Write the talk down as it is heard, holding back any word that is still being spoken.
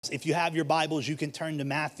If you have your Bibles, you can turn to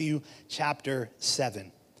Matthew chapter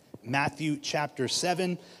 7. Matthew chapter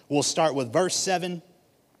 7. We'll start with verse 7.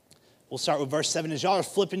 As y'all are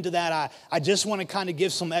flipping to that, I just want to kind of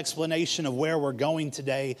give some explanation of where we're going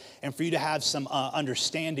today and for you to have some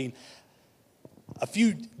understanding. A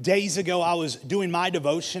few days ago, I was doing my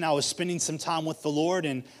devotion. I was spending some time with the Lord,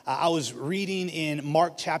 and I was reading in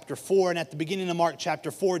Mark chapter 4. And at the beginning of Mark chapter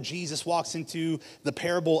 4, Jesus walks into the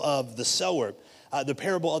parable of the sower.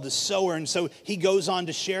 And so he goes on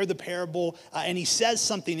to share the parable, and he says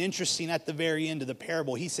something interesting at the very end of the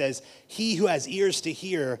parable. He says, "He who has ears to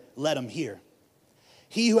hear, let him hear."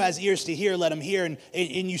 He who has ears to hear, let him hear. And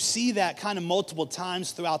you see that kind of multiple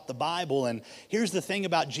times throughout the Bible. And here's the thing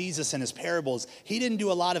about Jesus and his parables. He didn't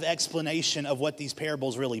do a lot of explanation of what these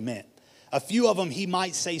parables really meant. A few of them, he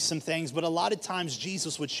might say some things, but a lot of times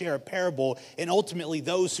Jesus would share a parable, and ultimately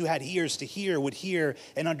those who had ears to hear would hear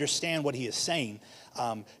and understand what he is saying.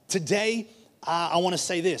 Today, I want to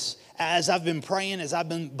say this. As I've been praying, as I've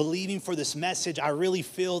been believing for this message, I really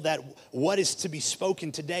feel that what is to be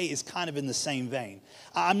spoken today is kind of in the same vein.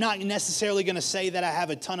 I'm not necessarily going to say that I have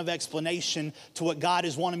a ton of explanation to what God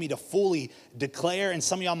is wanting me to fully declare, and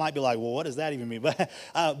some of y'all might be like, well, what does that even mean?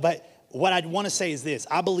 But what I'd want to say is this.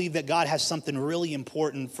 I believe that God has something really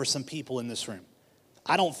important for some people in this room.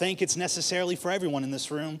 I don't think it's necessarily for everyone in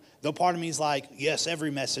this room, though part of me is like, yes,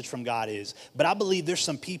 every message from God is. But I believe there's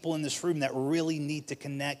some people in this room that really need to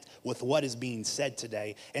connect with what is being said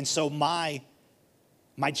today. And so my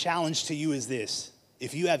challenge to you is this.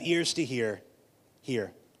 If you have ears to hear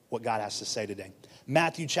what God has to say today.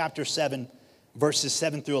 Matthew chapter 7, verses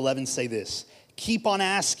 7 through 11 say this. "Keep on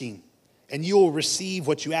asking, and you will receive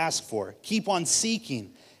what you ask for. Keep on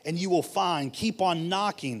seeking, and you will find. Keep on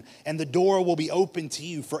knocking, and the door will be open to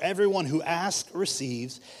you. For everyone who asks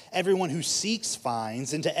receives, everyone who seeks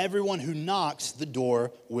finds, and to everyone who knocks, the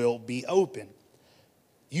door will be open.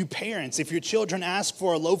 You parents, if your children ask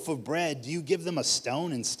for a loaf of bread, do you give them a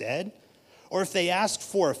stone instead? Or if they ask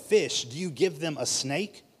for a fish, do you give them a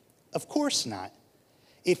snake? Of course not.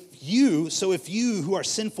 If you who are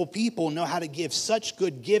sinful people know how to give such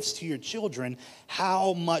good gifts to your children,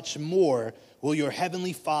 how much more will your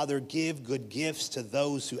heavenly Father give good gifts to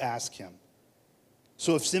those who ask him?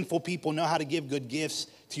 So if sinful people know how to give good gifts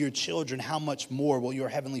to your children, how much more will your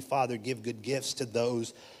heavenly Father give good gifts to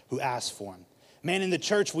those who ask for him?" Man, in the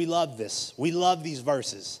church, we love this. We love these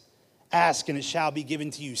verses. Ask and it shall be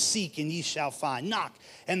given to you. Seek and ye shall find. Knock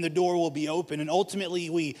and the door will be open. And ultimately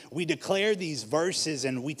we declare these verses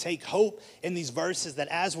and we take hope in these verses that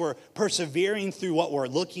as we're persevering through what we're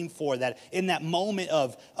looking for, that in that moment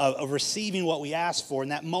of receiving what we asked for, in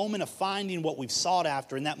that moment of finding what we've sought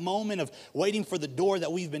after, in that moment of waiting for the door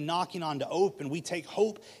that we've been knocking on to open, we take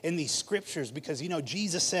hope in these scriptures because,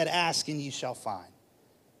 Jesus said, ask and ye shall find.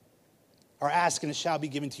 Or ask and it shall be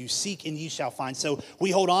given to you. Seek and ye shall find. So we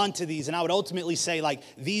hold on to these. And I would ultimately say,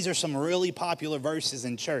 these are some really popular verses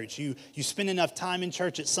in church. You spend enough time in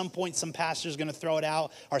church, at some point some pastor's going to throw it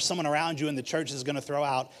out, or someone around you in the church is going to throw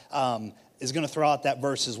out that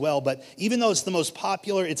verse as well. But even though it's the most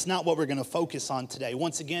popular, it's not what we're going to focus on today.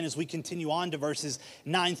 Once again, as we continue on to verses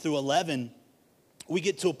 9 through 11, we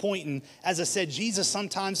get to a point, and as I said, Jesus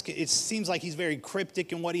sometimes, it seems like he's very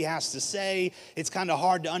cryptic in what he has to say. It's kind of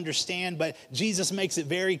hard to understand, but Jesus makes it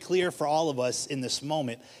very clear for all of us in this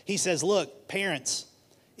moment. He says, look, parents,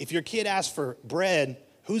 if your kid asks for bread,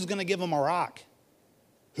 who's going to give them a rock?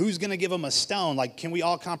 Who's going to give them a stone? Can we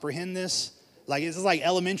all comprehend this? This is like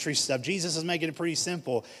elementary stuff. Jesus is making it pretty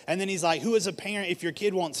simple. And then he's like, who as a parent, if your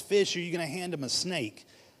kid wants fish, are you going to hand him a snake?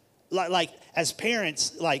 As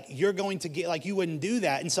parents, you're going to get, you wouldn't do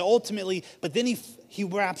that. And so ultimately, but then he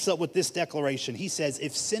wraps up with this declaration. He says,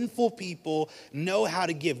 if sinful people know how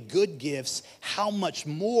to give good gifts, how much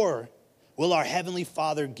more will our heavenly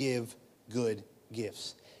Father give good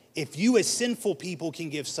gifts? If you as sinful people can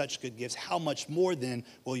give such good gifts, how much more then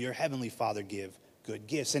will your heavenly Father give good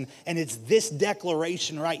gifts? And it's this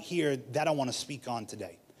declaration right here that I want to speak on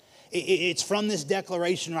today. It's from this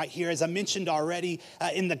declaration right here. As I mentioned already,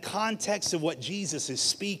 in the context of what Jesus is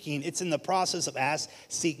speaking, it's in the process of ask,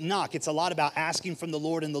 seek, knock. It's a lot about asking from the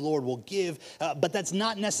Lord and the Lord will give. But that's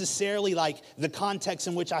not necessarily the context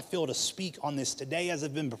in which I feel to speak on this today. As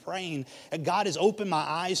I've been praying, God has opened my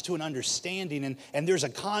eyes to an understanding. And there's a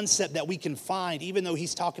concept that we can find, even though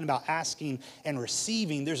he's talking about asking and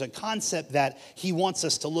receiving, there's a concept that he wants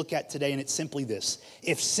us to look at today. And it's simply this.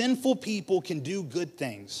 If sinful people can do good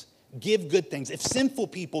things, give good things. If sinful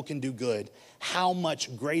people can do good, how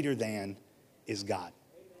much greater than is God?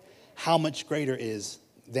 How much greater is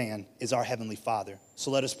our Heavenly Father?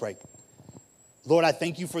 So let us pray. Lord, I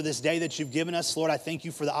thank you for this day that you've given us. Lord, I thank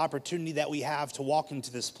you for the opportunity that we have to walk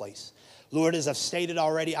into this place. Lord, as I've stated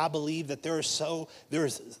already, I believe that there's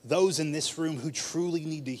those in this room who truly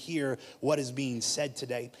need to hear what is being said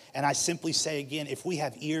today. And I simply say again, if we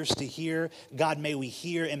have ears to hear, God, may we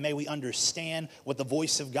hear and may we understand what the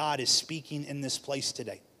voice of God is speaking in this place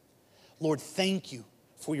today. Lord, thank you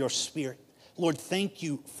for your spirit. Lord, thank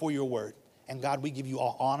you for your word. And God, we give you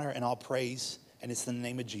all honor and all praise. And it's in the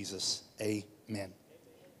name of Jesus. Amen.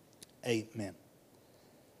 Amen.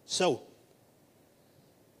 So,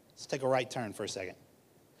 let's take a right turn for a second.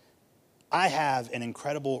 I have an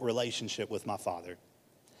incredible relationship with my father.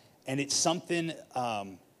 And it's something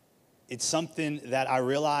that I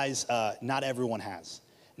realize not everyone has.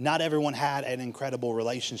 Not everyone had an incredible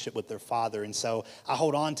relationship with their father. And so I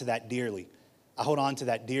hold on to that dearly.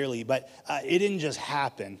 But it didn't just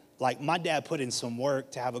happen. Like, my dad put in some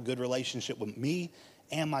work to have a good relationship with me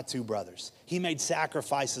and my two brothers. He made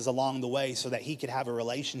sacrifices along the way so that he could have a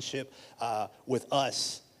relationship with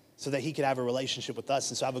us. And so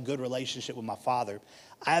I have a good relationship with my father.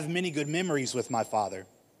 I have many good memories with my father.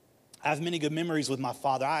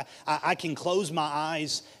 I can close my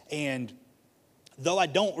eyes, and though I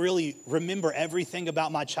don't really remember everything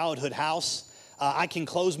about my childhood house, I can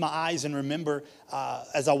close my eyes and remember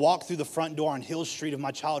as I walked through the front door on Hill Street of my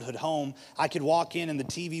childhood home, I could walk in and the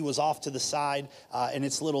TV was off to the side in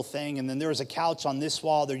its little thing. And then there was a couch on this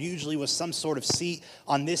wall. There usually was some sort of seat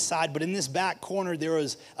on this side. But in this back corner, there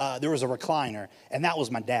was a recliner. And that was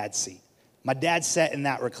my dad's seat. My dad sat in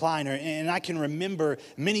that recliner. And I can remember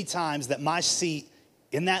many times that my seat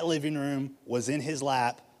in that living room was in his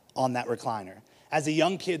lap on that recliner. As a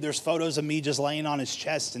young kid, there's photos of me just laying on his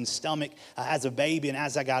chest and stomach as a baby. And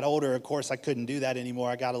as I got older, of course, I couldn't do that anymore.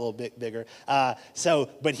 I got a little bit bigger.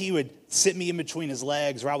 But he would sit me in between his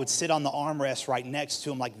legs, or I would sit on the armrest right next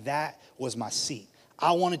to him. Like, that was my seat.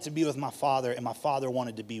 I wanted to be with my father, and my father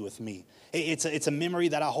wanted to be with me. It's a memory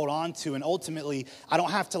that I hold on to, and ultimately, I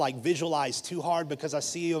don't have to visualize too hard because I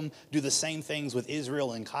see him do the same things with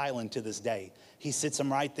Israel and Kylan to this day. He sits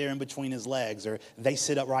them right there in between his legs, or they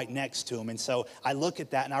sit up right next to him. And so I look at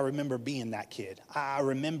that and I remember being that kid. I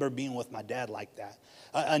remember being with my dad like that.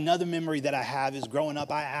 Another memory that I have is growing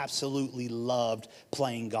up, I absolutely loved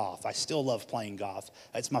playing golf. I still love playing golf.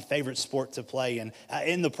 It's my favorite sport to play. And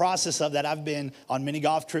in the process of that, I've been on many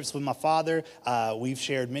golf trips with my father. We've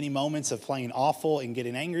shared many moments of playing awful and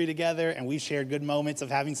getting angry together. And we've shared good moments of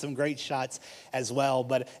having some great shots as well.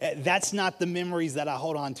 But that's not the memories that I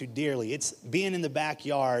hold on to dearly. It's being in the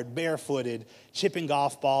backyard, barefooted, chipping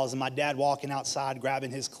golf balls, and my dad walking outside, grabbing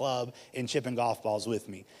his club and chipping golf balls with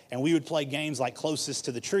me. And we would play games like closest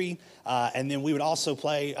to the tree. And then we would also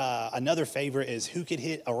play, another favorite is who could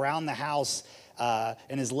hit around the house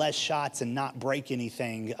and as less shots and not break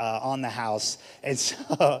anything on the house. And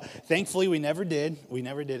so thankfully we never did,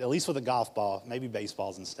 at least with a golf ball, maybe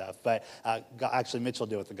baseballs and stuff. But actually Mitchell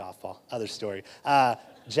did with the golf ball, other story.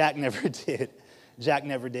 Jack never did.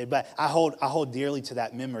 But I hold dearly to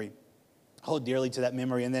that memory.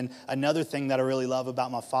 And then another thing that I really love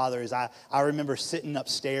about my father is I remember sitting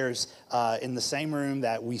upstairs in the same room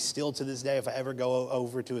that we still to this day, if I ever go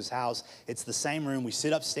over to his house, it's the same room. We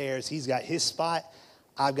sit upstairs. He's got his spot.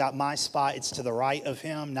 I've got my spot. It's to the right of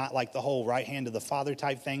him, not like the whole right hand of the father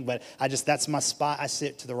type thing, but that's my spot. I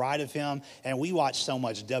sit to the right of him, and we watch so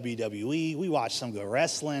much WWE. We watch some good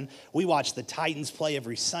wrestling. We watch the Titans play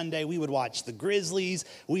every Sunday. We would watch the Grizzlies.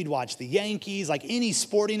 We'd watch the Yankees. Like any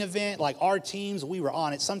sporting event, like our teams, we were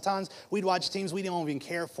on it. Sometimes we'd watch teams we didn't even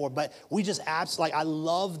care for, but we just absolutely, I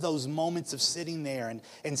love those moments of sitting there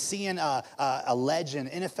and seeing a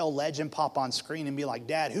legend, NFL legend pop on screen and be like,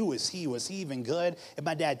 Dad, who was he? Was he even good? And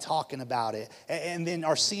my dad talking about it, and then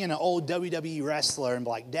or seeing an old WWE wrestler and be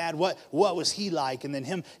like, Dad, what was he like? And then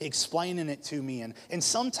him explaining it to me. And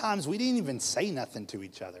sometimes we didn't even say nothing to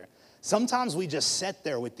each other. Sometimes we just sat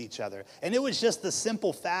there with each other. And it was just the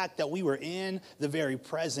simple fact that we were in the very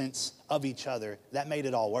presence of each other that made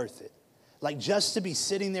it all worth it. Like, just to be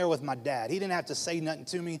sitting there with my dad. He didn't have to say nothing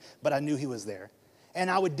to me, but I knew he was there. And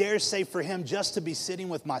I would dare say for him just to be sitting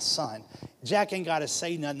with my son. Jack ain't got to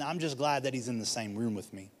say nothing. I'm just glad that he's in the same room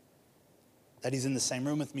with me.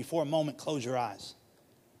 For a moment, close your eyes.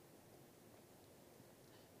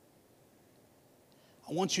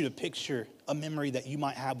 I want you to picture a memory that you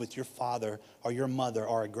might have with your father or your mother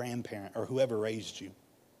or a grandparent or whoever raised you.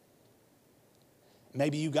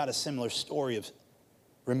 Maybe you got a similar story of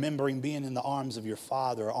remembering being in the arms of your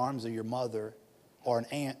father or arms of your mother or an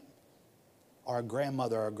aunt or a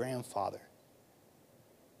grandmother or a grandfather.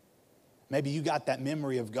 Maybe you got that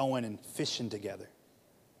memory of going and fishing together.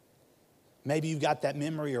 Maybe you got that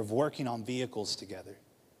memory of working on vehicles together.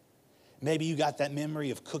 Maybe you got that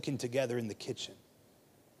memory of cooking together in the kitchen.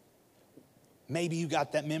 Maybe you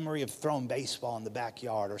got that memory of throwing baseball in the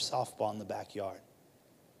backyard or softball in the backyard.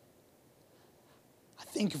 I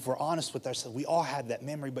think if we're honest with ourselves, we all had that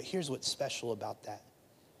memory, but here's what's special about that.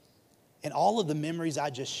 In all of the memories I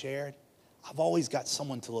just shared, I've always got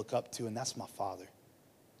someone to look up to, and that's my father.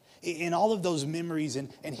 In all of those memories,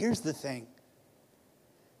 and here's the thing,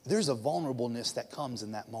 there's a vulnerableness that comes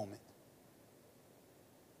in that moment.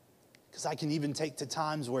 Because I can even take to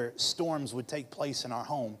times where storms would take place in our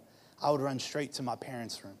home. I would run straight to my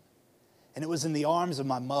parents' room. And it was in the arms of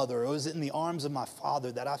my mother, it was in the arms of my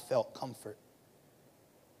father that I felt comfort.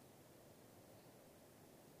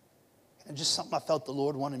 And just something I felt the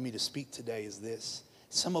Lord wanted me to speak today is this.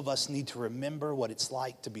 Some of us need to remember what it's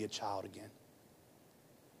like to be a child again.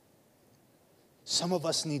 Some of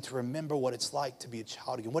us need to remember what it's like to be a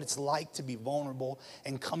child again, what it's like to be vulnerable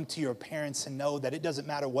and come to your parents and know that it doesn't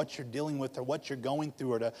matter what you're dealing with or what you're going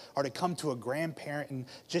through, or to come to a grandparent and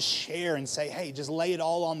just share and say, hey, just lay it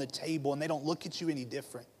all on the table, and they don't look at you any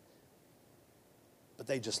different. But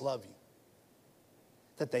they just love you,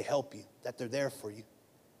 that they help you, that they're there for you.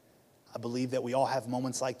 I believe that we all have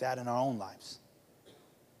moments like that in our own lives.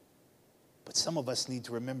 But some of us need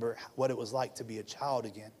to remember what it was like to be a child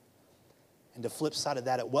again. And the flip side of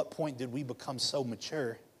that, at what point did we become so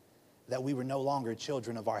mature that we were no longer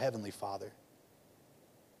children of our Heavenly Father?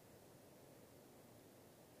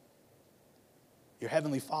 Your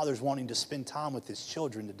Heavenly Father's wanting to spend time with His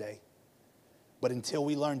children today. But until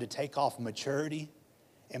we learn to take off maturity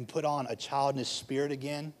and put on a childish spirit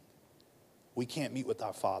again, we can't meet with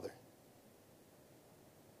our Father.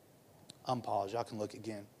 Unpause. Y'all can look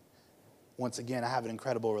again. Once again, I have an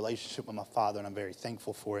incredible relationship with my Father, and I'm very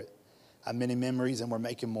thankful for it. I have many memories, and we're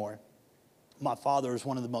making more. My father is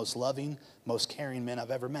one of the most loving, most caring men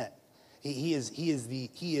I've ever met. He is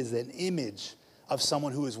an image of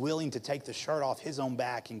someone who is willing to take the shirt off his own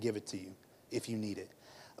back and give it to you if you need it.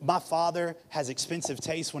 My father has expensive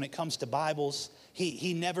taste when it comes to Bibles.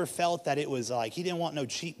 He never felt that it was like, he didn't want no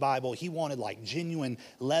cheap Bible. He wanted like genuine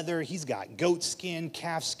leather. He's got goat skin,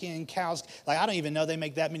 calf skin, cows. Like, I don't even know they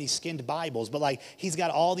make that many skinned Bibles, but like, he's got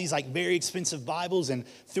all these like very expensive Bibles. And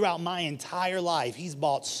throughout my entire life, he's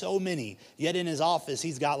bought so many. Yet in his office,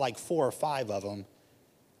 he's got like 4 or 5 of them.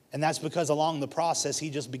 And that's because along the process, he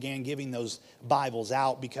just began giving those Bibles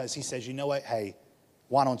out because he says, you know what, hey,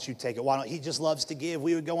 why don't you take it? He just loves to give.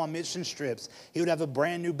 We would go on mission trips. He would have a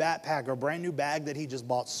brand new backpack or a brand new bag that he just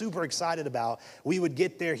bought, super excited about. We would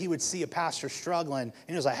get there. He would see a pastor struggling, and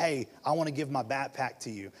he was like, hey, I want to give my backpack to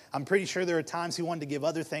you. I'm pretty sure there are times he wanted to give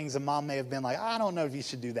other things, and mom may have been like, I don't know if you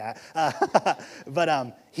should do that.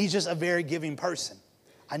 But he's just a very giving person.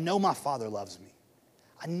 I know my father loves me.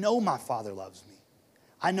 I know my father loves me.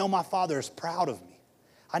 I know my father is proud of me.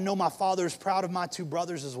 I know my father is proud of my 2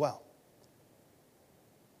 brothers as well.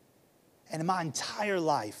 And in my entire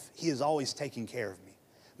life, he has always taken care of me.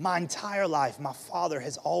 My entire life, my father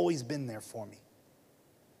has always been there for me.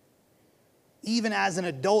 Even as an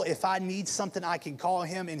adult, if I need something, I can call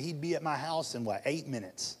him and he'd be at my house in 8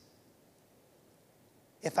 minutes.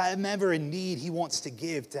 If I'm ever in need, he wants to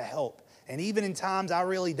give to help. And even in times I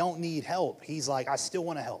really don't need help, he's like, I still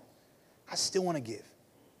want to help. I still want to give.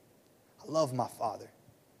 I love my father.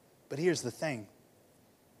 But here's the thing.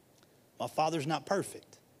 My father's not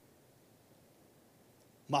perfect.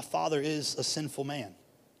 My father is a sinful man.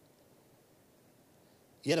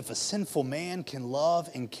 Yet if a sinful man can love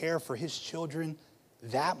and care for his children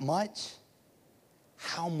that much,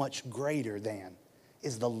 how much greater then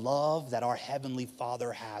is the love that our Heavenly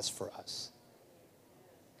Father has for us?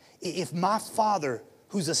 If my father,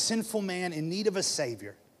 who's a sinful man in need of a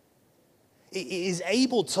Savior, is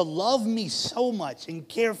able to love me so much and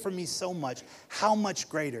care for me so much, how much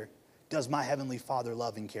greater does my Heavenly Father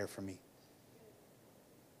love and care for me?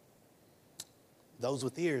 Those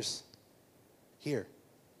with ears, hear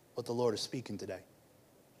what the Lord is speaking today.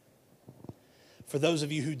 For those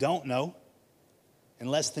of you who don't know, in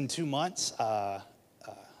less than 2 months,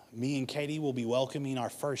 me and Katie will be welcoming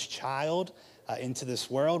our first child into this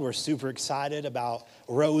world. We're super excited about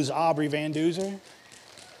Rose Aubrey Van Duzer.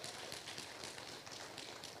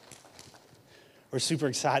 We're super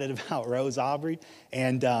excited about Rose Aubrey.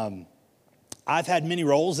 And I've had many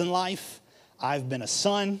roles in life. I've been a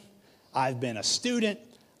son. I've been a student,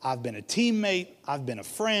 I've been a teammate, I've been a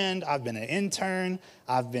friend, I've been an intern,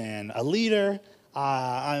 I've been a leader,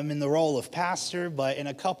 I'm in the role of pastor, but in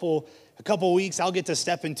a couple weeks I'll get to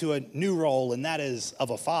step into a new role, and that is of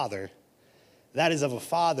a father. that is of a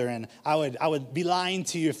father, and I would be lying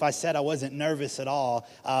to you if I said I wasn't nervous at all.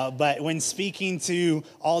 But when speaking to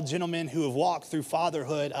all gentlemen who have walked through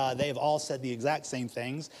fatherhood, they have all said the exact same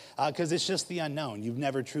things because it's just the unknown. You've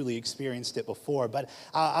never truly experienced it before. But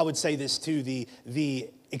I would say this too: the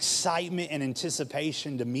excitement and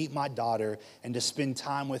anticipation to meet my daughter and to spend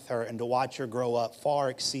time with her and to watch her grow up far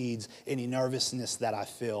exceeds any nervousness that I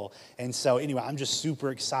feel. And so anyway, I'm just super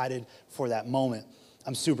excited for that moment.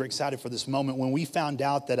 I'm super excited for this moment. When we found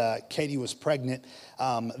out that Katie was pregnant,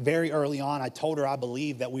 very early on, I told her I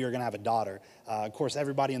believed that we were going to have a daughter. Of course,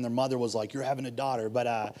 everybody and their mother was like, "You're having a daughter,"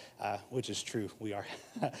 but which is true, we are.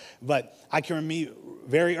 But I can remember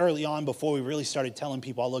very early on, before we really started telling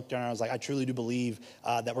people, I looked at her and I was like, "I truly do believe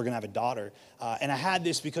that we're going to have a daughter." And I had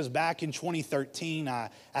this because back in 2013, I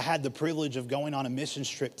had the privilege of going on a missions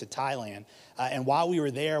trip to Thailand. And while we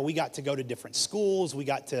were there, we got to go to different schools. We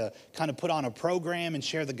got to kind of put on a program and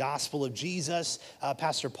share the gospel of Jesus.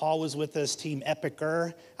 Pastor Paul was with us. Team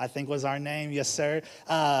Epicer, I think was our name. Yes, sir.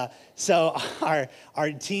 So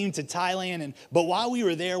our team to Thailand. But while we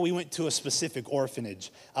were there, we went to a specific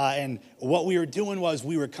orphanage. And what we were doing was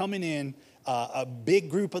we were coming in, a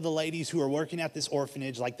big group of the ladies who were working at this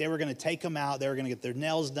orphanage, like they were going to take them out. They were going to get their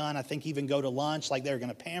nails done. I think even go to lunch, like they were going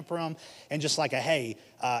to pamper them. And just like hey,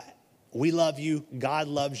 we love you. God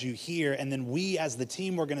loves you here. And then we, as the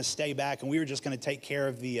team, were going to stay back, and we were just going to take care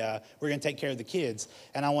of the kids.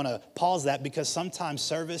 And I want to pause that because sometimes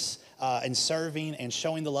service and serving and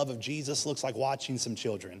showing the love of Jesus looks like watching some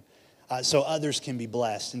children, so others can be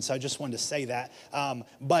blessed. And so I just wanted to say that.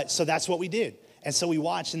 But so that's what we did. And so we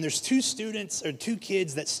watched, and there's two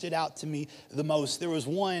kids that stood out to me the most. There was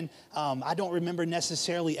one, I don't remember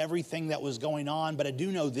necessarily everything that was going on, but I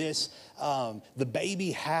do know this, the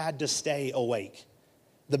baby had to stay awake.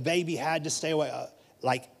 The baby had to stay awake,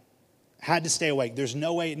 had to stay awake. There's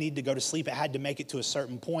no way it needed to go to sleep. It had to make it to a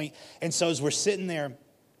certain point. And so as we're sitting there,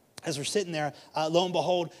 lo and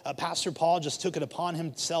behold, Pastor Paul just took it upon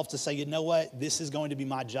himself to say, you know what, this is going to be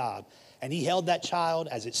my job. And he held that child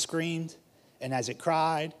as it screamed, and as it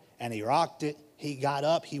cried, and he rocked it. He got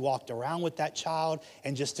up, he walked around with that child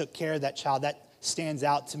and just took care of that child. That stands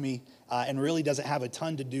out to me and really doesn't have a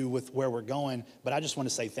ton to do with where we're going. But I just want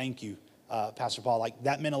to say thank you, Pastor Paul. Like,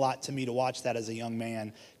 that meant a lot to me to watch that as a young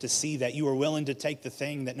man, to see that you were willing to take the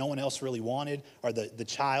thing that no one else really wanted, or the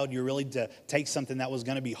child. You're willing to take something that was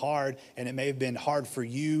going to be hard, and it may have been hard for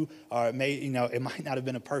you, or it might not have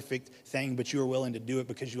been a perfect thing, but you were willing to do it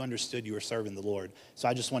because you understood you were serving the Lord. So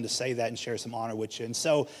I just wanted to say that and share some honor with you. And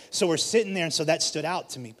so we're sitting there, and so that stood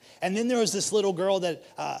out to me. And then there was this little girl that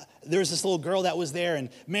was there, and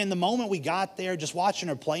man, the moment we got there, just watching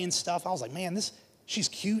her play and stuff, I was like, man, she's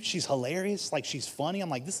cute, she's hilarious, like she's funny. I'm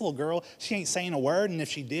like, this little girl, she ain't saying a word, and if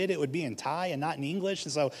she did, it would be in Thai and not in English,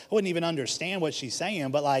 and so I wouldn't even understand what she's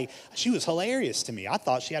saying, but like, she was hilarious to me. I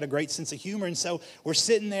thought she had a great sense of humor, and so we're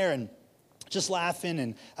sitting there and just laughing,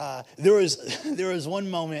 and there was one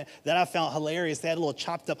moment that I found hilarious. They had little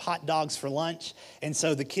chopped up hot dogs for lunch, and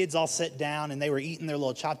so the kids all sat down and they were eating their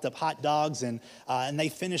little chopped up hot dogs, and they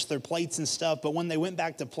finished their plates and stuff. But when they went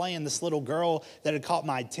back to playing, this little girl that had caught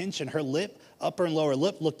my attention, her upper and lower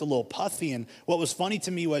lip looked a little puffy, and what was funny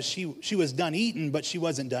to me was she was done eating, but she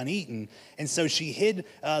wasn't done eating, and so she hid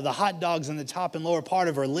the hot dogs in the top and lower part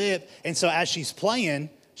of her lip, and so as she's playing,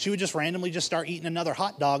 she would just randomly just start eating another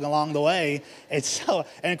hot dog along the way. And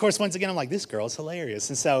of course, once again, I'm like, this girl's hilarious.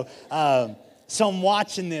 And so I'm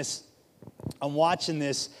watching this,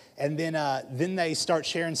 and then they start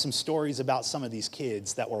sharing some stories about some of these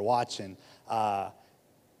kids that we're watching.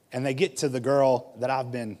 And they get to the girl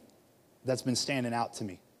that's been standing out to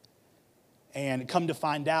me. And come to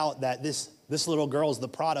find out that this little girl is the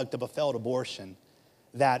product of a failed abortion,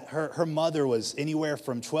 that her mother was anywhere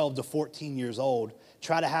from 12 to 14 years old,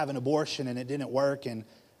 tried to have an abortion and it didn't work, and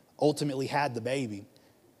ultimately had the baby.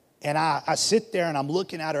 And I sit there and I'm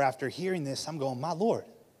looking at her after hearing this. I'm going, my Lord,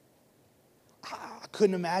 I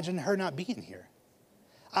couldn't imagine her not being here.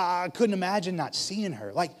 I couldn't imagine not seeing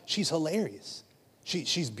her. Like, she's hilarious.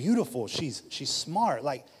 She's beautiful. She's smart.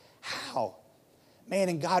 Like, how? Man,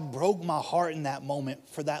 and God broke my heart in that moment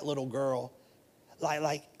for that little girl.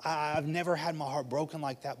 Like I've never had my heart broken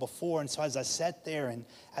like that before. And so as I sat there and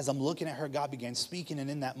as I'm looking at her, God began speaking. And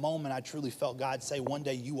in that moment, I truly felt God say, one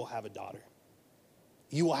day you will have a daughter.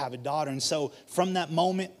 You will have a daughter. And so from that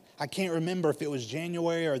moment, I can't remember if it was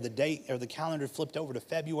January or the date or the calendar flipped over to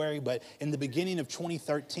February, but in the beginning of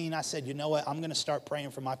 2013, I said, you know what? I'm going to start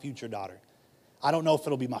praying for my future daughter. I don't know if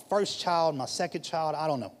it'll be my first child, my second child. I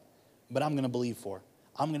don't know. But I'm going to believe for her.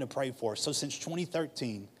 I'm going to pray for her. So since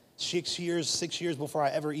 2013, 6 years before I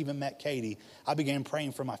ever even met Katie, I began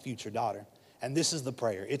praying for my future daughter. And this is the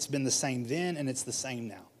prayer. It's been the same then and it's the same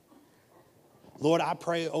now. Lord, I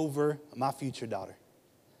pray over my future daughter.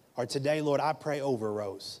 Or today, Lord, I pray over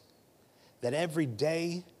Rose, that every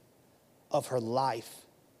day of her life,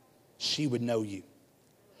 she would know you.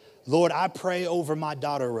 Lord, I pray over my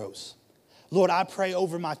daughter, Rose. Lord, I pray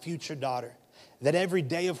over my future daughter, that every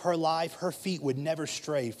day of her life, her feet would never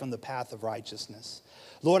stray from the path of righteousness.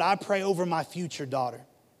 Lord, I pray over my future daughter,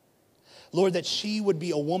 Lord, that she would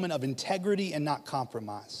be a woman of integrity and not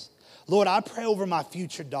compromise. Lord, I pray over my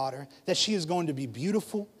future daughter that she is going to be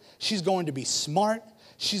beautiful, she's going to be smart,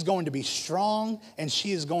 she's going to be strong, and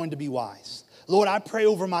she is going to be wise. Lord, I pray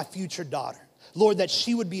over my future daughter, Lord, that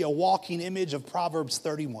she would be a walking image of Proverbs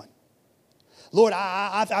 31. Lord,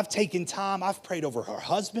 I've taken time, I've prayed over her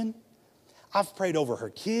husband, I've prayed over her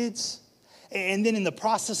kids. And then in the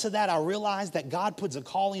process of that, I realized that God puts a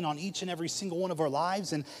calling on each and every single one of our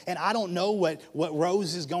lives. And I don't know what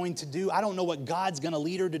Rose is going to do. I don't know what God's going to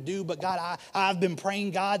lead her to do. But God, I've been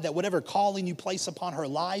praying, God, that whatever calling you place upon her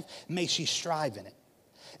life, may she strive in it.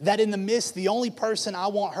 That in the midst, the only person I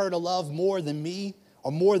want her to love more than me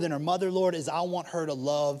or more than her mother, Lord, is I want her to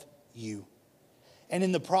love you. And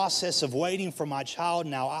in the process of waiting for my child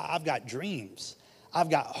now, I've got dreams. I've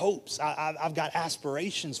got hopes. I've got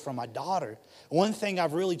aspirations for my daughter. One thing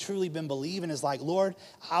I've really, truly been believing is like, Lord,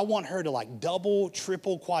 I want her to like double,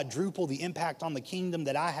 triple, quadruple the impact on the kingdom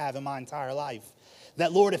that I have in my entire life.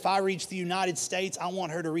 That, Lord, if I reach the United States, I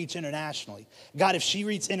want her to reach internationally. God, if she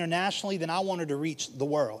reaches internationally, then I want her to reach the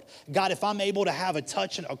world. God, if I'm able to have a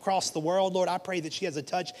touch across the world, Lord, I pray that she has a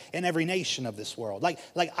touch in every nation of this world. Like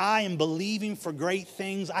I am believing for great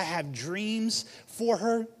things. I have dreams for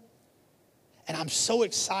her. And I'm so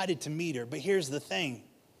excited to meet her. But here's the thing.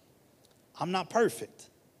 I'm not perfect.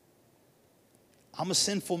 I'm a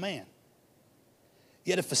sinful man.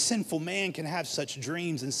 Yet if a sinful man can have such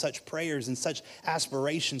dreams and such prayers and such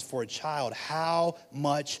aspirations for a child, how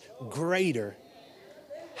much greater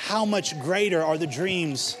are the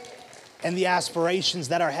dreams and the aspirations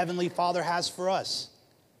that our Heavenly Father has for us?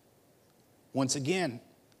 Once again,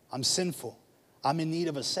 I'm sinful. I'm in need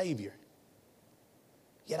of a Savior.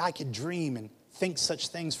 Yet I could dream and think such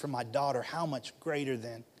things for my daughter. How much greater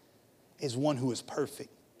then is one who is perfect?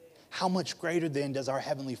 How much greater then does our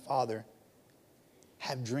Heavenly Father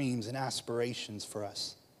have dreams and aspirations for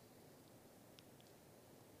us?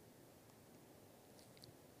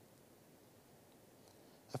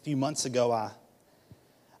 A few months ago, I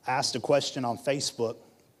asked a question on Facebook.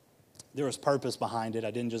 There was purpose behind it.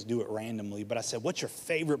 I didn't just do it randomly, but I said, what's your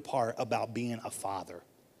favorite part about being a father?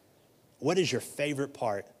 What is your favorite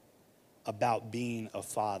part about being a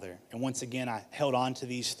father? And once again, I held on to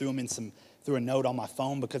these, threw a note on my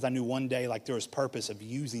phone because I knew one day like there was purpose of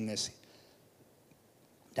using this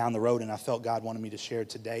down the road, and I felt God wanted me to share it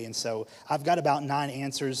today. And so I've got about 9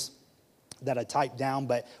 answers that I typed down,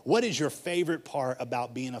 but what is your favorite part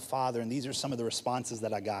about being a father? And these are some of the responses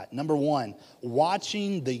that I got. Number 1,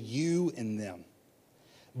 watching the you in them,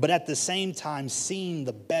 but at the same time seeing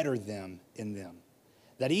the better them in them.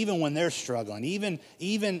 That even when they're struggling, even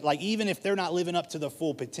if they're not living up to the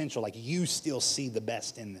full potential, like you still see the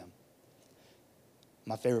best in them.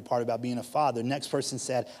 My favorite part about being a father. Next person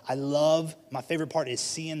said, my favorite part is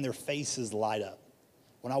seeing their faces light up.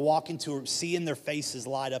 When I walk into seeing their faces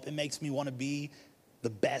light up, it makes me want to be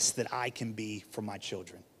the best that I can be for my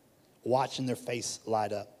children. Watching their face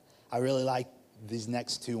light up. I really like these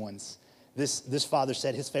next 2 ones. This father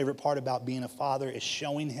said his favorite part about being a father is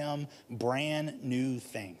showing him brand new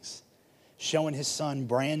things. Showing his son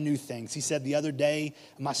brand new things. He said the other day,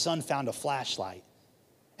 my son found a flashlight.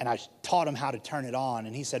 And I taught him how to turn it on.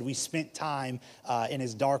 And he said, we spent time in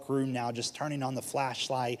his dark room now just turning on the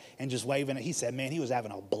flashlight and just waving it. He said, man, he was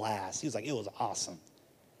having a blast. He was like, it was awesome.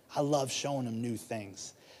 I love showing him new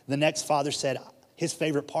things. The next father said his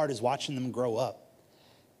favorite part is watching them grow up.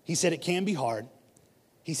 He said, it can be hard.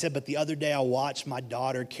 He said, but the other day I watched my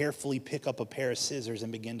daughter carefully pick up a pair of scissors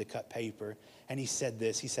and begin to cut paper. And he said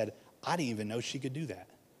this, he said, I didn't even know she could do that.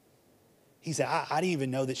 He said, I didn't even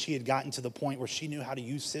know that she had gotten to the point where she knew how to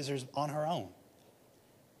use scissors on her own.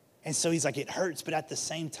 And so he's like, it hurts, but at the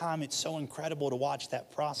same time, it's so incredible to watch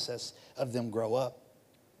that process of them grow up.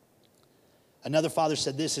 Another father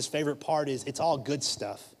said this, his favorite part is, it's all good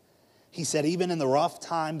stuff. He said, even in the rough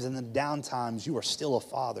times and the down times, you are still a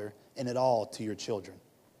father in it all to your children.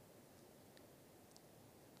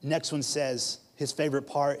 Next one says, his favorite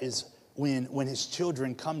part is when his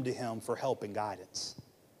children come to him for help and guidance.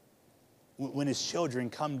 When his children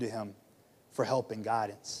come to him for help and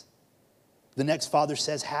guidance. The next father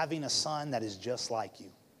says, having a son that is just like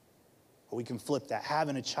you. Or we can flip that,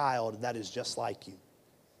 having a child that is just like you.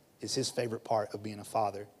 is his favorite part of being a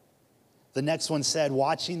father. The next one said,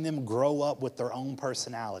 watching them grow up with their own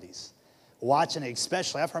personalities. Watching it,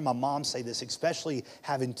 especially, I've heard my mom say this, especially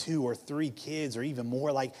having 2 or 3 kids or even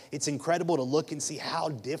more. Like, it's incredible to look and see how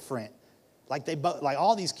different. Like,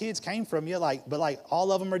 all these kids came from you, but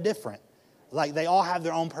all of them are different. Like, they all have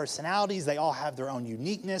their own personalities. They all have their own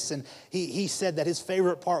uniqueness. And he said that his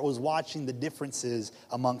favorite part was watching the differences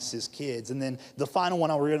amongst his kids. And then the final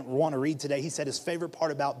one I want to read today, he said his favorite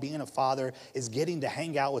part about being a father is getting to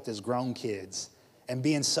hang out with his grown kids and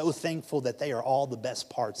being so thankful that they are all the best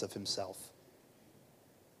parts of himself.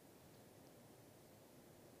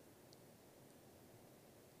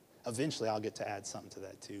 Eventually, I'll get to add something to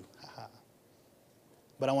that too.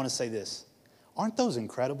 But I want to say this. Aren't those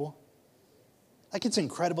incredible? Like, it's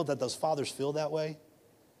incredible that those fathers feel that way.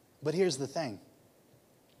 But here's the thing.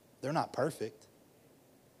 They're not perfect.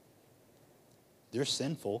 They're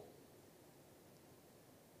sinful.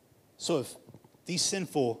 So if these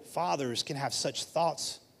sinful fathers can have such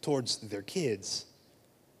thoughts towards their kids,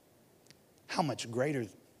 how much greater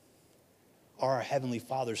are our Heavenly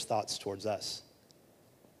Father's thoughts towards us?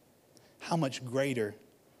 How much greater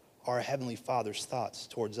are our Heavenly Father's thoughts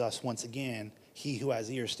towards us? Once again, he who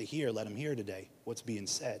has ears to hear, let him hear today what's being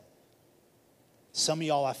said. Some of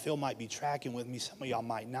y'all I feel might be tracking with me. Some of y'all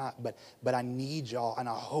might not. But I need y'all, and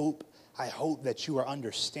I hope that you are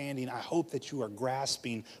understanding. I hope that you are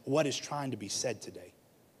grasping what is trying to be said today.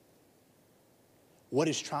 What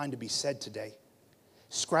is trying to be said today?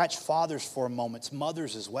 Scratch fathers for a moment,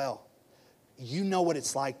 mothers as well. You know what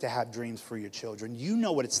it's like to have dreams for your children. You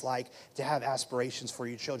know what it's like to have aspirations for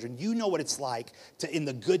your children. You know what it's like to, in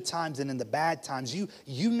the good times and in the bad times, you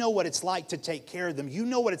know what it's like to take care of them. You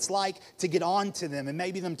know what it's like to get on to them and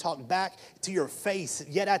maybe them talk back to your face.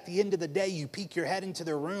 Yet at the end of the day, you peek your head into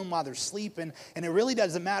their room while they're sleeping, and it really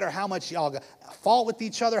doesn't matter how much y'all fought with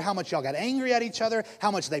each other, how much y'all got angry at each other,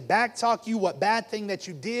 how much they backtalk you, what bad thing that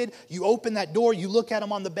you did. You open that door, you look at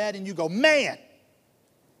them on the bed, and you go, man,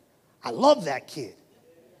 I love that kid.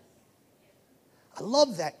 I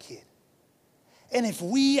love that kid. And if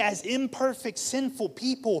we as imperfect, sinful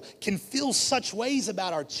people can feel such ways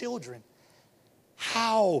about our children,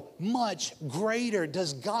 how much greater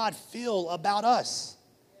does God feel about us?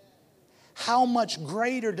 How much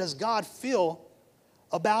greater does God feel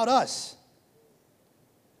about us?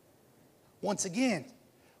 Once again,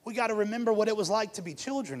 we got to remember what it was like to be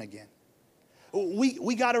children again.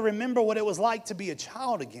 We got to remember what it was like to be a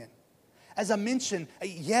child again. As I mentioned,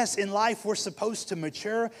 yes, in life we're supposed to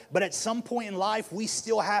mature, but at some point in life we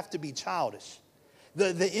still have to be childish.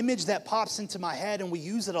 The image that pops into my head, and we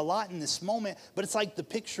use it a lot in this moment, but it's like the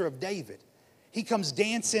picture of David. He comes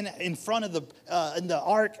dancing in front of the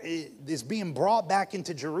ark is being brought back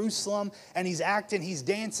into Jerusalem, and he's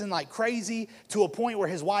dancing like crazy to a point where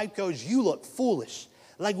his wife goes, "You look foolish.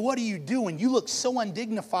 Like, what are you doing? You look so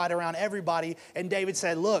undignified around everybody." And David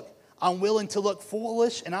said, "Look, I'm willing to look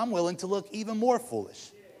foolish, and I'm willing to look even more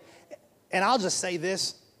foolish." And I'll just say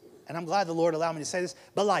this, and I'm glad the Lord allowed me to say this,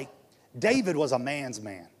 but like, David was a man's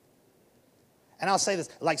man. And I'll say this,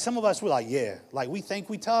 like some of us, we're like, yeah, like we think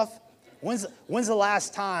we tough. When's the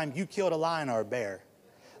last time you killed a lion or a bear?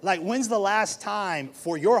 Like, when's the last time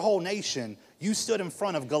for your whole nation you stood in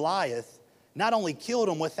front of Goliath, not only killed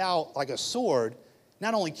him without like a sword,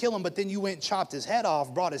 not only kill him, but then you went and chopped his head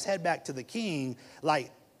off, brought his head back to the king,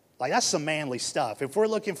 like that's some manly stuff. If we're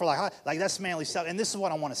looking for like that's manly stuff. And this is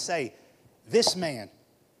what I want to say. This man,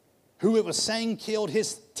 who it was saying killed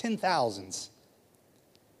his 10,000s,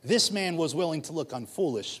 this man was willing to look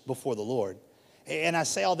unfoolish before the Lord. And I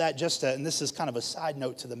say all that and this is kind of a side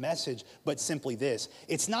note to the message, but simply this.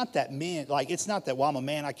 It's not that it's not that, well, I'm a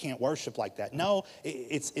man, I can't worship like that. No,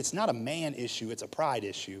 it's not a man issue, it's a pride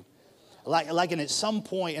issue. And at some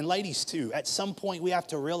point, and ladies too, at some point we have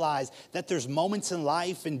to realize that there's moments in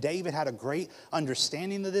life, and David had a great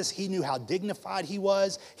understanding of this. He knew how dignified he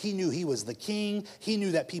was. He knew he was the king. He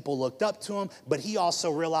knew that people looked up to him, but he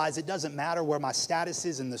also realized it doesn't matter where my status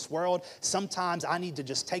is in this world. Sometimes I need to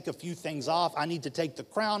just take a few things off. I need to take the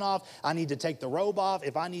crown off. I need to take the robe off.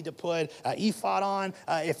 If I need to put an ephod on,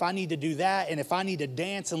 if I need to do that, and if I need to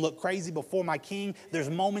dance and look crazy before my king, there's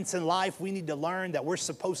moments in life we need to learn that we're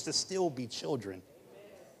supposed to still be children.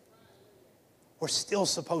 We're still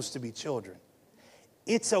supposed to be children.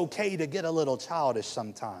 It's okay to get a little childish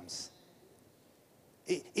sometimes.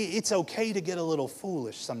 It's okay to get a little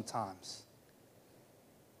foolish sometimes.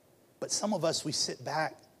 But some of us, we sit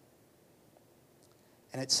back,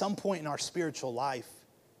 and at some point in our spiritual life,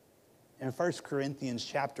 in 1 Corinthians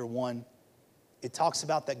chapter 1, it talks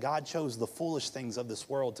about that God chose the foolish things of this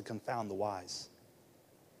world to confound the wise.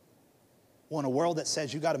 Well, in a world that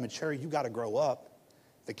says you got to mature, you got to grow up,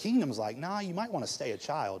 the kingdom's like, nah, you might want to stay a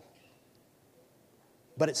child.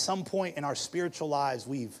 But at some point in our spiritual lives,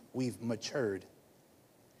 we've matured.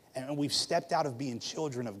 And we've stepped out of being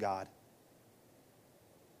children of God.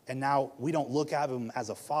 And now we don't look at him as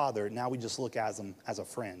a father. Now we just look at him as a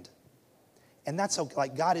friend. And that's okay.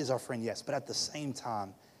 Like, God is our friend, yes. But at the same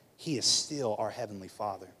time, he is still our heavenly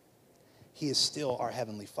Father. He is still our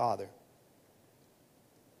heavenly Father.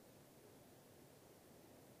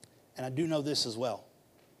 And I do know this as well.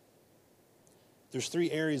 There's 3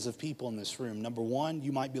 areas of people in this room. Number 1,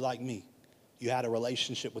 you might be like me. You had a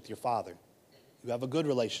relationship with your father. You have a good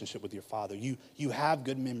relationship with your father. You have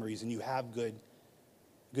good memories, and you have good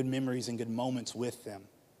memories and good moments with them.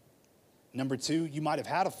 Number 2, you might have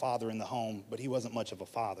had a father in the home, but he wasn't much of a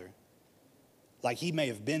father. Like, he may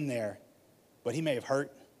have been there, but he may have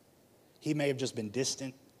hurt. He may have just been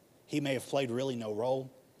distant. He may have played really no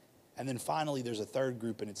role. And then finally, there's a 3rd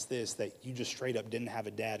group, and it's this, that you just straight up didn't have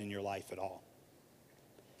a dad in your life at all.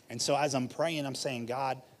 And so as I'm praying, I'm saying,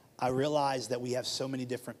 God, I realize that we have so many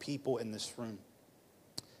different people in this room.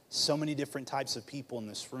 So many different types of people in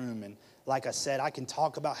this room. And like I said, I can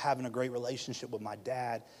talk about having a great relationship with my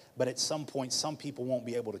dad, but at some point, some people won't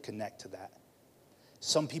be able to connect to that.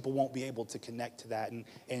 Some people won't be able to connect to that.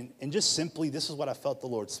 And just simply, this is what I felt the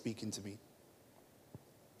Lord speaking to me.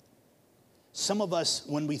 Some of us,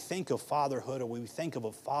 when we think of fatherhood or when we think of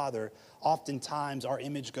a father, oftentimes our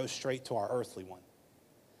image goes straight to our earthly one.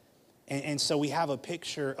 And so we have a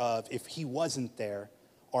picture of if he wasn't there,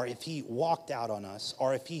 or if he walked out on us,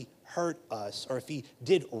 or if he hurt us, or if he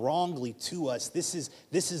did wrongly to us, this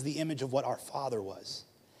is the image of what our father was.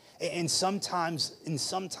 And sometimes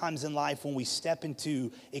in life, when we step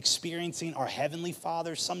into experiencing our heavenly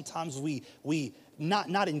Father, sometimes we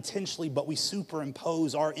not intentionally, but we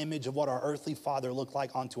superimpose our image of what our earthly father looked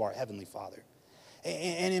like onto our heavenly Father.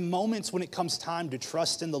 And in moments when it comes time to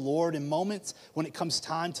trust in the Lord, in moments when it comes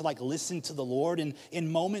time to listen to the Lord, and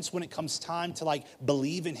in moments when it comes time to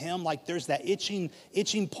believe in him, there's that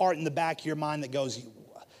itching part in the back of your mind that goes,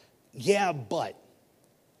 yeah, but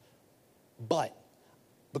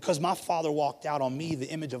because my father walked out on me, the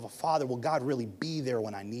image of a father, will God really be there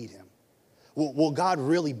when I need him? Will God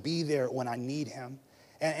really be there when I need him?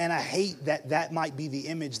 And I hate that might be the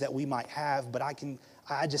image that we might have, but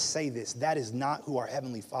I just say this, that is not who our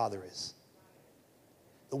heavenly Father is.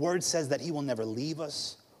 The word says that he will never leave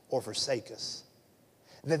us or forsake us.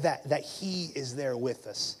 That he is there with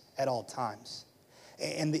us at all times.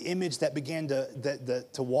 And the image that began to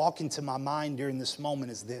walk into my mind during this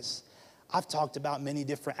moment is this. I've talked about many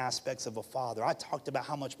different aspects of a father. I talked about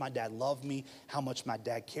how much my dad loved me, how much my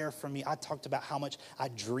dad cared for me. I talked about how much I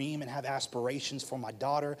dream and have aspirations for my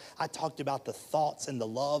daughter. I talked about the thoughts and the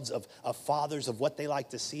loves of fathers, of what they like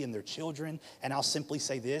to see in their children. And I'll simply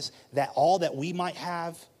say this, that all that we might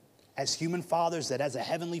have as human fathers, that as a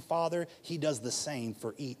heavenly Father, he does the same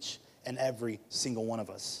for each and every single one of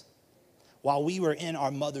us. While we were in our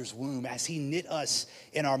mother's womb, as he knit us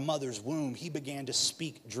in our mother's womb, he began to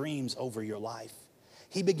speak dreams over your life.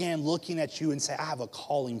 He began looking at you and say, I have a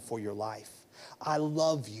calling for your life. I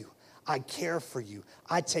love you. I care for you.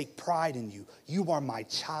 I take pride in you. You are my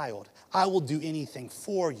child. I will do anything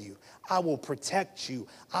for you. I will protect you.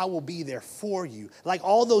 I will be there for you.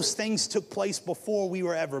 All those things took place before we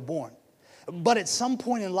were ever born. But at some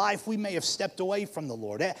point in life, we may have stepped away from the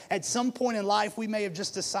Lord. At some point in life, we may have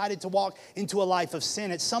just decided to walk into a life of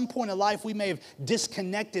sin. At some point in life, we may have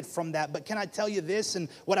disconnected from that. But can I tell you this, and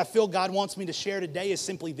what I feel God wants me to share today is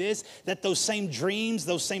simply this, that those same dreams,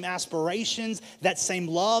 those same aspirations, that same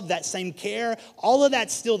love, that same care, all of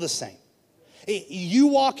that's still the same. You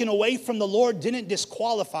walking away from the Lord didn't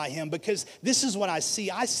disqualify him, because this is what I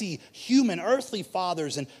see. I see human earthly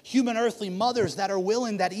fathers and human earthly mothers that are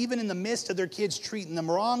willing, that even in the midst of their kids treating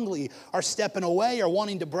them wrongly, are stepping away or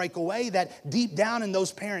wanting to break away, that deep down in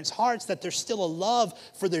those parents' hearts that there's still a love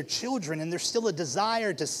for their children and there's still a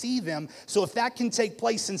desire to see them. So if that can take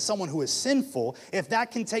place in someone who is sinful, if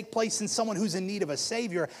that can take place in someone who's in need of a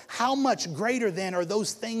Savior, how much greater then are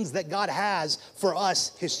those things that God has for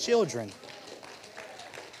us, his children?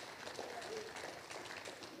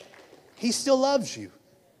 He still loves you.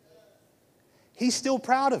 He's still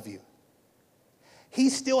proud of you. He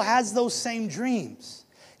still has those same dreams.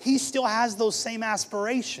 He still has those same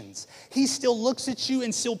aspirations. He still looks at you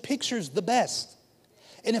and still pictures the best.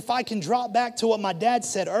 And if I can drop back to what my dad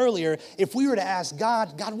said earlier, if we were to ask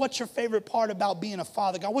God, what's your favorite part about being a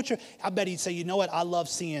father? God, I bet he'd say, you know what? I love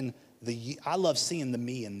seeing the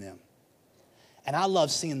me in them. And I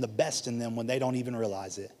love seeing the best in them when they don't even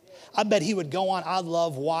realize it. I bet he would go on, I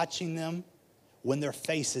love watching them when their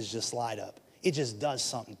faces just light up. It just does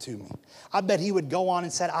something to me. I bet he would go on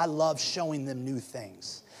and said, I love showing them new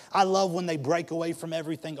things. I love when they break away from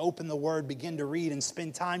everything, open the word, begin to read and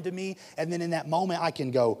spend time to me. And then in that moment, I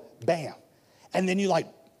can go, bam. And then you're like,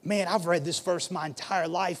 man, I've read this verse my entire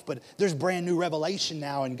life, but there's brand new revelation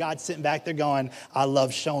now. And God's sitting back there going, I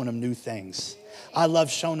love showing them new things. I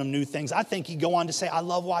love showing them new things. I think he'd go on to say, I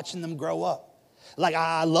love watching them grow up. Like,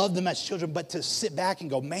 I love them as children, but to sit back and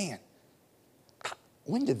go, man,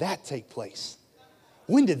 when did that take place?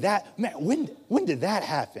 When did that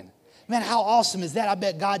happen? Man, how awesome is that? I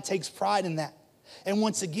bet God takes pride in that. And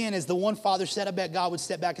once again, as the one father said, I bet God would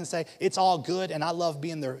step back and say, it's all good, and I love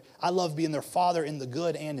being their father in the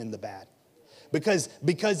good and in the bad.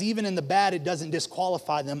 Because even in the bad, it doesn't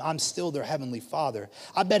disqualify them. I'm still their heavenly Father.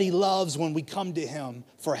 I bet he loves when we come to him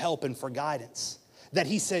for help and for guidance. That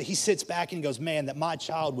he sits back and goes, man, that my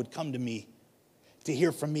child would come to me to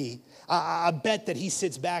hear from me. I bet that he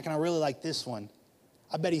sits back, and I really like this one.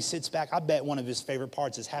 I bet he sits back. I bet one of his favorite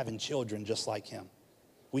parts is having children just like him.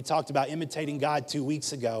 We talked about imitating God 2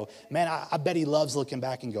 weeks ago. Man, I bet he loves looking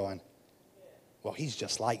back and going, well, he's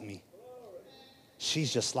just like me.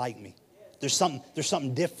 She's just like me. There's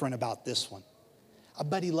something different about this one. I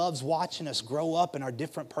bet he loves watching us grow up in our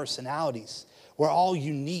different personalities. We're all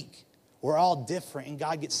unique. We're all different. And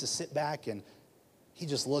God gets to sit back and he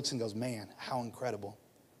just looks and goes, man, how incredible.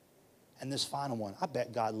 And this final one, I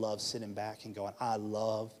bet God loves sitting back and going,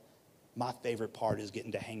 my favorite part is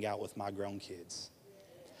getting to hang out with my grown kids.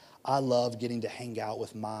 I love getting to hang out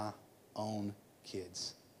with my own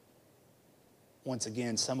kids. Once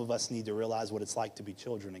again, some of us need to realize what it's like to be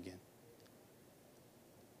children again.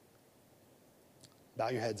 Bow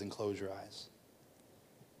your heads and close your eyes.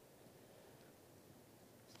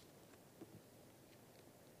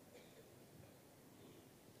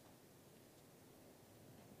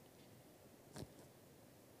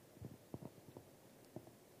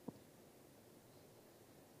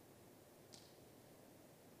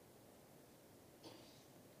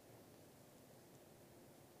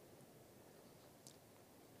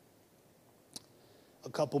 A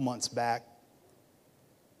couple months back,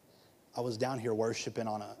 I was down here worshiping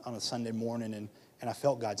on a Sunday morning, and I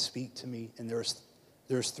felt God speak to me, and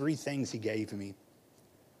there's 3 things he gave me.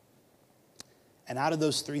 And out of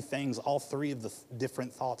those 3 things, all 3 of the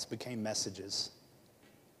different thoughts became messages.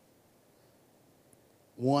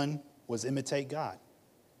 One was imitate God,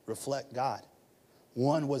 reflect God.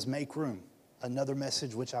 One was make room, another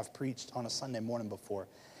message which I've preached on a Sunday morning before.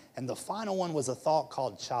 And the final one was a thought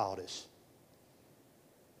called childish.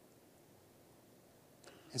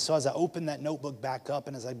 And so as I opened that notebook back up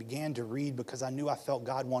and as I began to read, because I knew I felt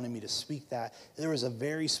God wanted me to speak that, there was a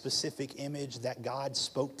very specific image that God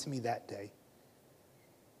spoke to me that day.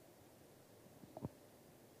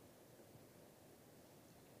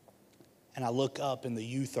 And I look up and the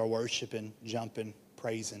youth are worshiping, jumping,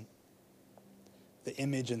 praising. The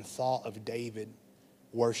image and thought of David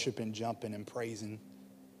worshiping, jumping, and praising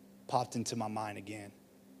popped into my mind again.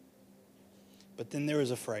 But then there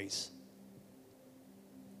was a phrase.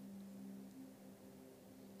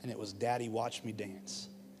 And it was, Daddy, watch me dance.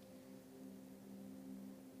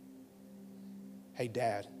 Hey,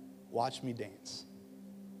 Dad, watch me dance.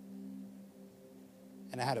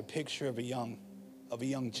 And I had a picture of a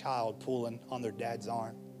young child pulling on their dad's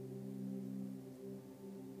arm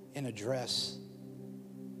in a dress,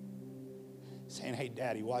 saying, hey,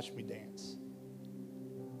 Daddy, watch me dance.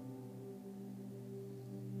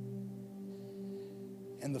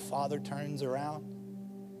 And the father turns around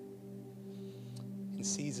and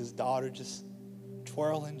sees his daughter just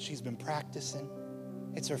twirling. She's been practicing.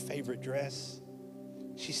 It's her favorite dress.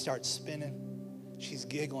 She starts spinning. She's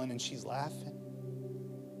giggling and she's laughing.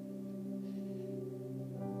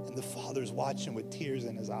 And the father's watching with tears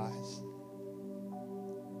in his eyes.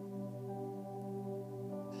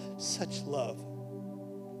 Such love.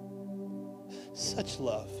 Such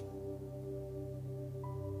love.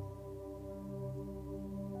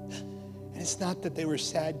 And it's not that they were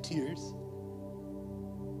sad tears.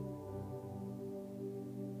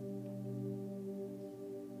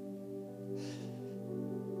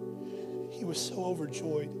 He was so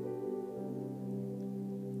overjoyed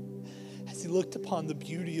as he looked upon the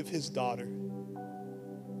beauty of his daughter.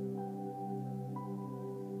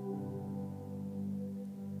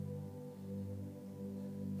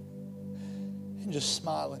 And just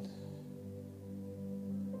smiling.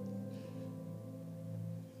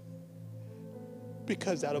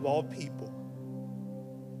 Because out of all people,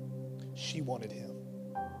 she wanted him.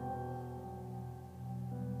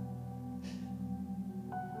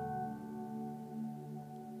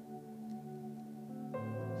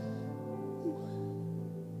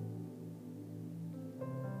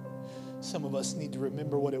 Some of us need to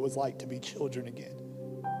remember what it was like to be children again.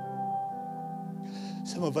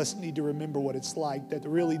 Some of us need to remember what it's like that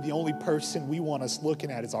really the only person we want us looking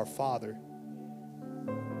at is our Father.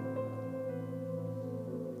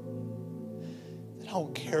 That I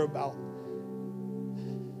don't care about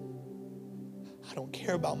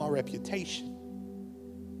my reputation.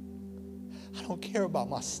 I don't care about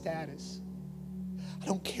my status. I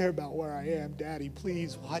don't care about where I am. Daddy,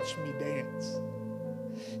 please watch me dance.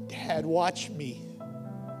 Dad, watch me.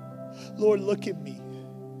 Lord, look at me.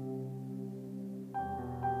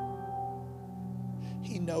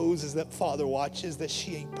 He knows as that Father watches that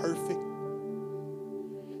she ain't perfect.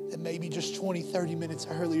 That maybe just 20, 30 minutes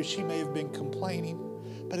earlier she may have been complaining,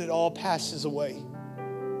 but it all passes away.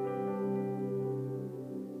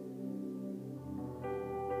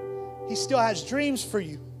 He still has dreams for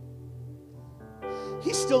you.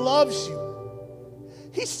 He still loves you.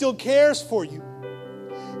 He still cares for you.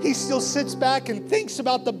 He still sits back and thinks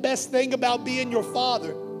about the best thing about being your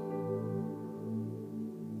Father.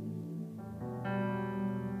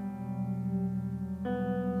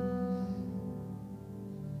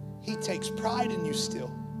 He takes pride in you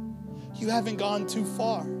still. You haven't gone too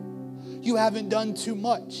far. You haven't done too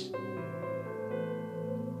much.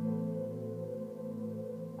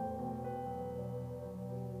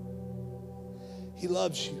 He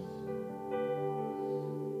loves you.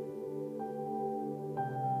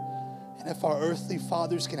 And if our earthly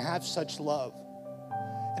fathers can have such love,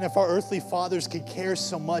 and if our earthly fathers can care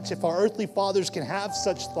so much, if our earthly fathers can have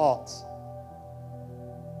such thoughts,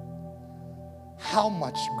 how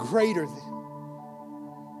much greater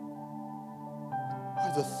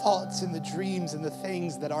are the thoughts and the dreams and the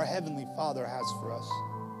things that our Heavenly Father has for us?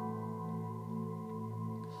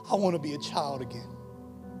 I want to be a child again.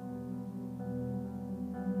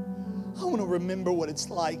 I want to remember what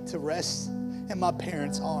it's like to rest in my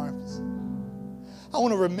parents' arms. I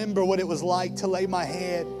want to remember what it was like to lay my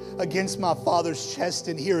head against my father's chest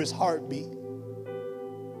and hear his heartbeat.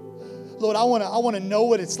 Lord, I want to know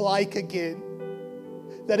what it's like again.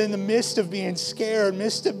 That in the midst of being scared,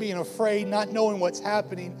 midst of being afraid, not knowing what's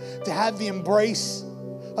happening, to have the embrace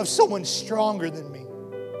of someone stronger than me.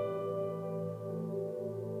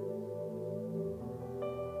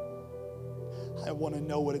 I want to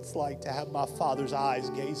know what it's like to have my Father's eyes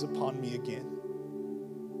gaze upon me again.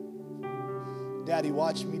 Daddy,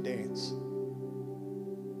 watch me dance.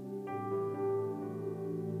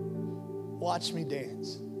 Watch me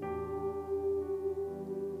dance.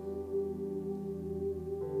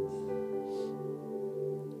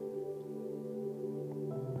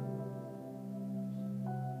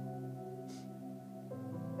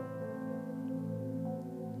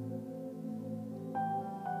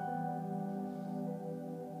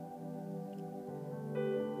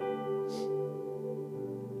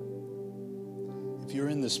 If you're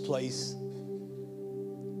in this place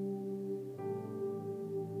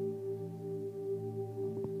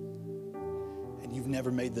and you've never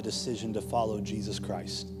made the decision to follow Jesus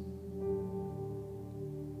Christ,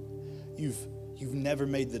 you've never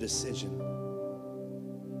made the decision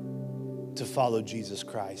to follow Jesus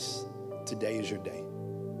Christ, today is your day.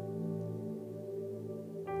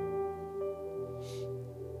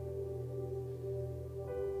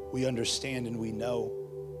 We understand and we know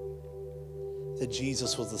that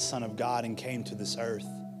Jesus was the Son of God and came to this earth,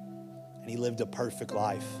 and he lived a perfect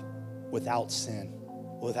life without sin,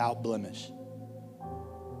 without blemish.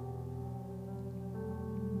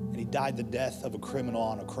 And he died the death of a criminal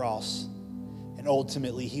on a cross, and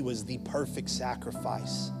ultimately he was the perfect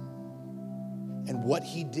sacrifice. And what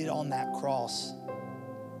he did on that cross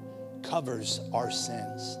covers our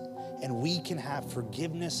sins, and we can have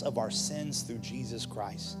forgiveness of our sins through Jesus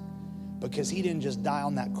Christ, because he didn't just die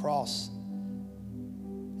on that cross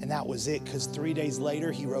and that was it, because 3 days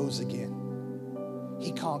later, he rose again.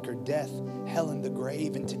 He conquered death, hell, and the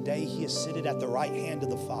grave, and today he is seated at the right hand of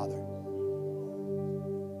the Father.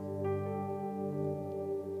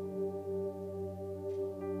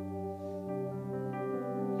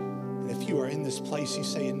 And if you are in this place, you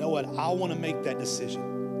say, you know what, I want to make that decision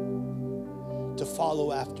to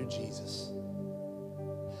follow after Jesus.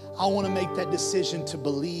 I want to make that decision to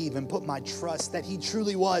believe and put my trust that he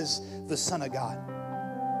truly was the Son of God.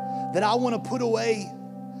 That I want to put away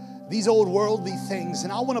these old worldly things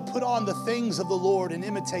and I want to put on the things of the Lord and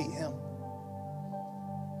imitate him.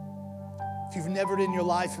 If you've never in your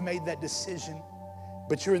life made that decision,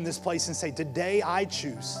 but you're in this place and say, today I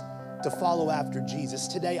choose to follow after Jesus.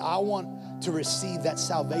 Today I want to receive that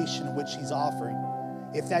salvation which he's offering.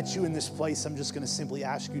 If that's you in this place, I'm just going to simply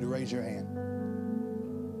ask you to raise your hand.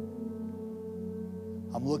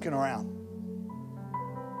 I'm looking around.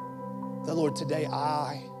 That, Lord, today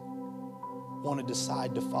I want to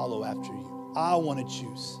decide to follow after you. I want to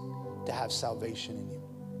choose to have salvation in you.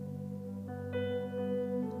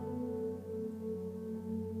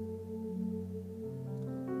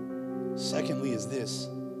 Secondly is this.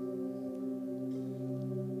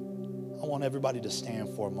 I want everybody to stand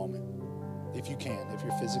for a moment, if you can, if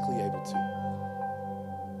you're physically able to.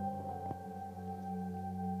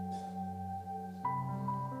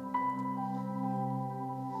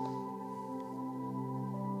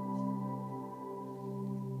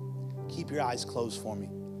 Keep your eyes closed for me.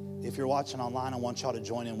 If you're watching online, I want y'all to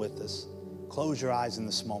join in with us. Close your eyes in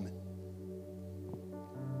this moment.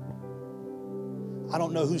 I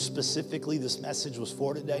don't know who specifically this message was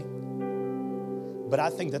for today, but I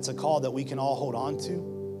think that's a call that we can all hold on to.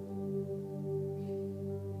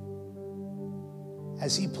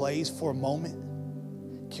 As he plays for a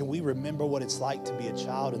moment, can we remember what it's like to be a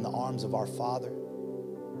child in the arms of our Father?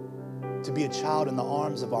 To be a child in the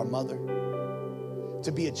arms of our mother?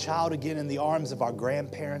 To be a child again in the arms of our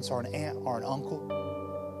grandparents or an aunt or an uncle?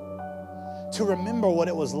 To remember what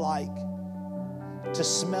it was like to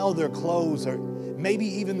smell their clothes, or maybe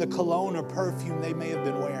even the cologne or perfume they may have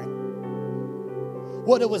been wearing.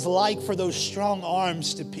 What it was like for those strong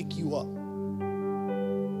arms to pick you up.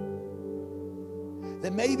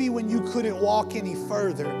 That maybe when you couldn't walk any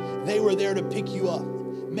further, they were there to pick you up.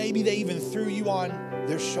 Maybe they even threw you on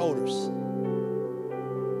their shoulders.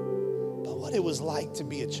 But what it was like to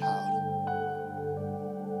be a child.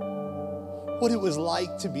 What it was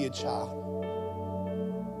like to be a child.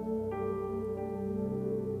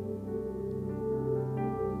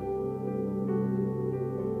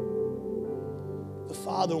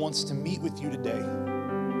 Father wants to meet with you today.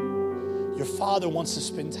 Your Father wants to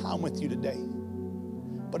spend time with you today.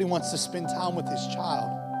 But He wants to spend time with His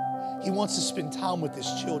child. He wants to spend time with His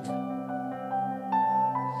children.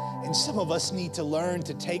 And some of us need to learn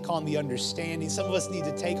to take on the understanding. Some of us need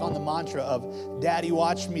to take on the mantra of, Daddy,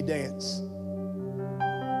 watch me dance.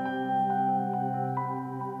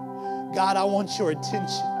 God, I want your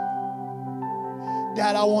attention.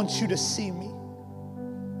 Dad, I want you to see me.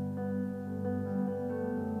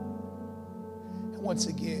 Once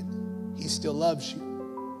again, He still loves you.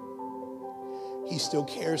 He still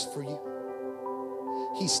cares for you.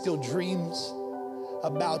 He still dreams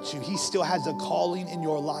about you. He still has a calling in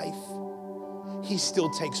your life. He still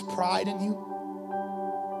takes pride in you.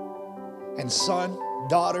 And son,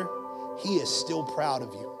 daughter, He is still proud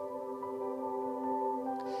of you.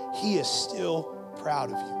 He is still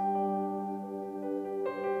proud of you.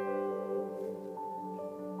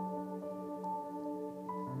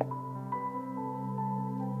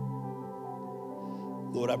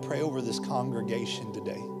 Lord, I pray over this congregation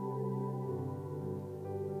today.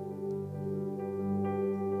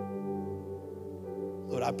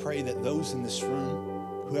 Lord, I pray that those in this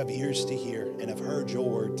room who have ears to hear and have heard your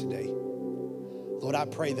word today, Lord, I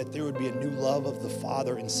pray that there would be a new love of the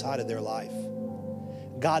Father inside of their life.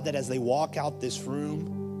 God, that as they walk out this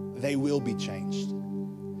room, they will be changed.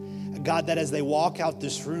 God, that as they walk out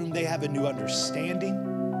this room, they have a new understanding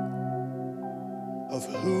of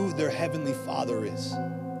who their Heavenly Father is.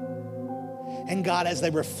 And God, as they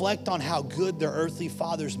reflect on how good their earthly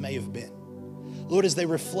fathers may have been, Lord, as they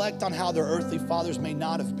reflect on how their earthly fathers may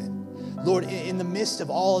not have been, Lord, in the midst of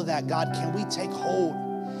all of that, God, can we take hold?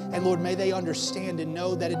 And Lord, may they understand and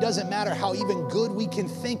know that it doesn't matter how even good we can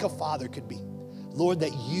think a father could be. Lord,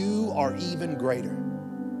 that you are even greater.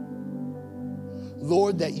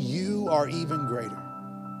 Lord, that you are even greater.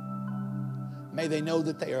 May they know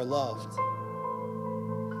that they are loved.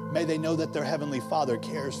 May they know that their Heavenly Father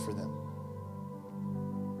cares for them.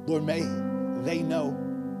 Lord, may they know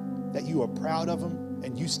that you are proud of them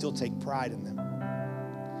and you still take pride in them.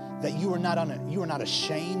 That you are not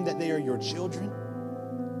ashamed that they are your children,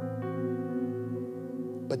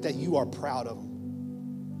 but that you are proud of them.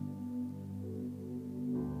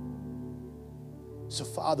 So,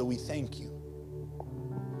 Father, we thank you.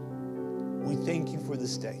 We thank you for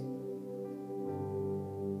this day.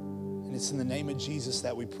 And it's in the name of Jesus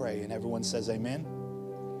that we pray. And everyone says amen.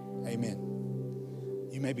 Amen.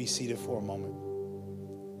 You may be seated for a moment.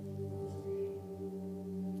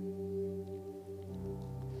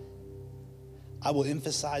 I will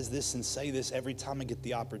emphasize this and say this every time I get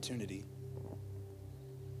the opportunity.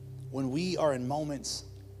 When we are in moments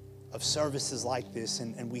of services like this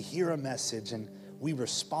and we hear a message and we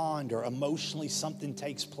respond, or emotionally something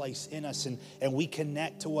takes place in us and we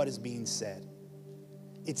connect to what is being said,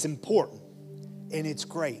 it's important and it's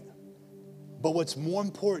great. But what's more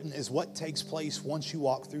important is what takes place once you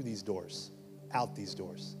walk through these doors, out these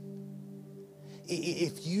doors.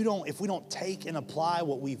 If we don't take and apply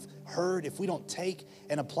what we've heard, if we don't take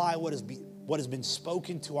and apply what has been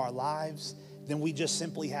spoken to our lives, then we just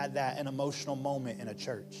simply had an emotional moment in a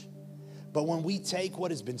church. But when we take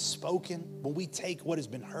what has been spoken, when we take what has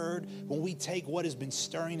been heard, when we take what has been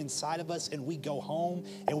stirring inside of us and we go home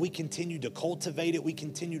and we continue to cultivate it, we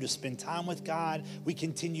continue to spend time with God, we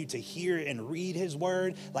continue to hear and read his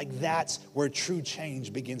word, like that's where true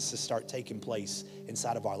change begins to start taking place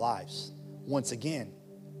inside of our lives. Once again,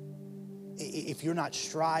 if you're not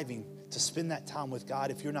striving to spend that time with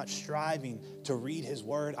God, if you're not striving to read his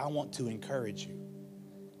word, I want to encourage you.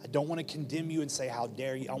 I don't want to condemn you and say, how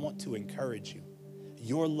dare you? I want to encourage you.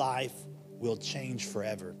 Your life will change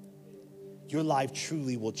forever. Your life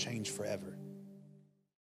truly will change forever.